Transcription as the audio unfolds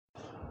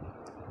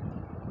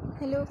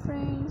Hello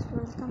friends,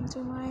 welcome to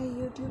my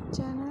YouTube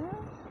channel.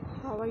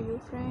 How are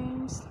you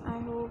friends? I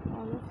hope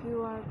all of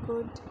you are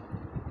good,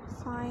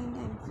 fine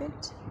and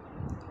fit.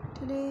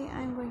 Today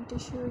I'm going to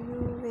show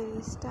you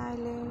very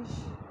stylish,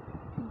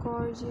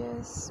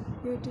 gorgeous,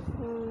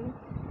 beautiful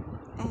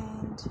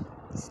and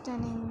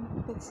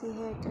stunning pixie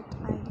haircut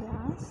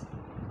ideas.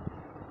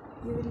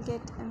 You will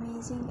get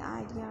amazing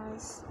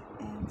ideas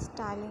and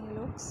styling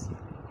looks.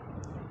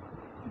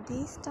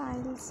 These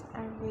styles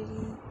are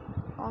very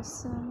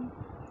awesome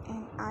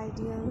and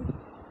ideal,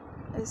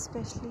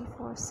 especially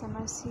for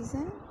summer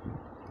season.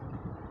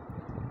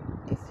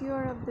 If you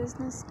are a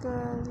business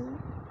girl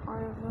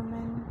or a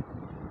woman,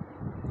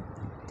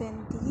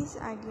 then these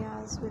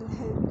ideas will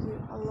help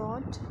you a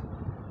lot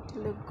to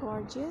look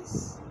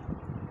gorgeous.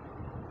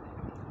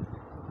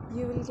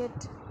 You will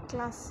get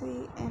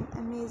classy and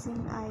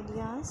amazing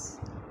ideas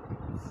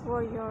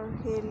for your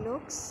hair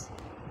looks.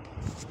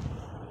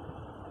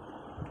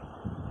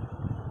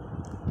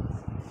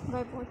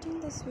 By watching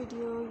this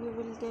video, you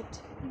will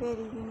get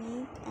very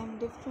unique and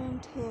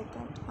different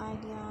haircut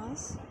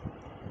ideas.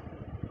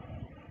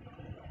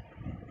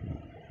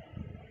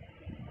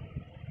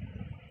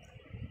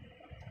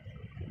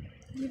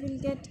 You will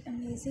get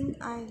amazing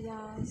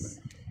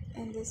ideas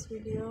in this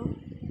video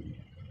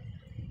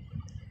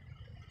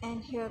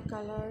and hair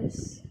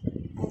colors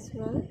as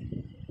well.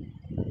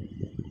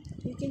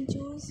 You can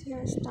choose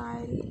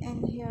hairstyle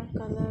and hair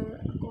color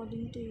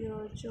according to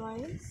your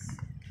choice.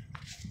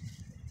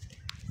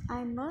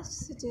 I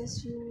must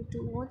suggest you to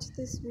watch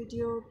this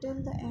video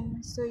till the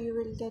end so you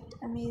will get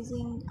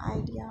amazing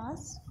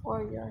ideas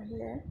for your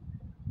hair.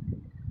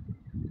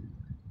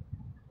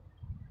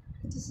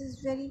 This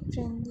is very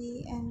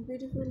trendy and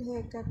beautiful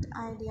haircut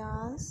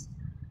ideas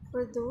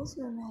for those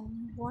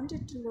women who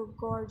wanted to look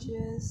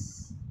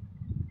gorgeous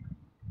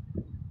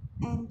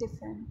and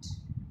different.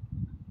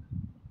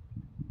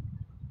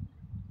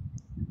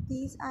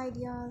 These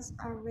ideas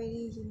are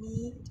very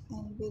unique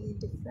and very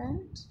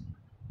different.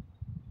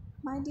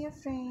 My dear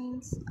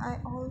friends, I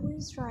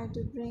always try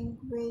to bring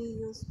very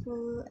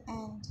useful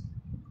and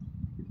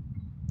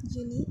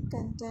unique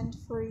content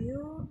for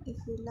you. If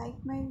you like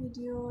my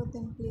video,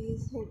 then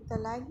please hit the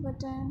like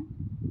button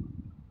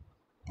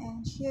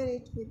and share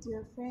it with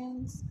your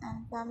friends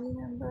and family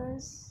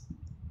members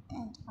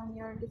and on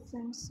your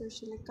different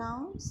social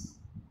accounts.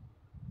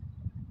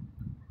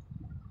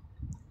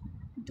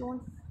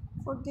 Don't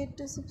forget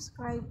to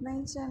subscribe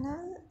my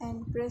channel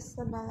and press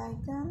the bell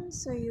icon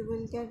so you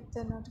will get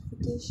the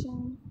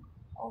notification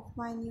of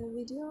my new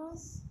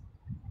videos.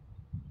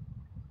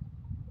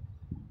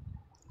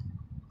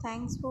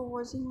 Thanks for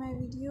watching my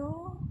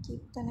video.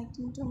 Keep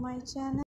connecting to my channel.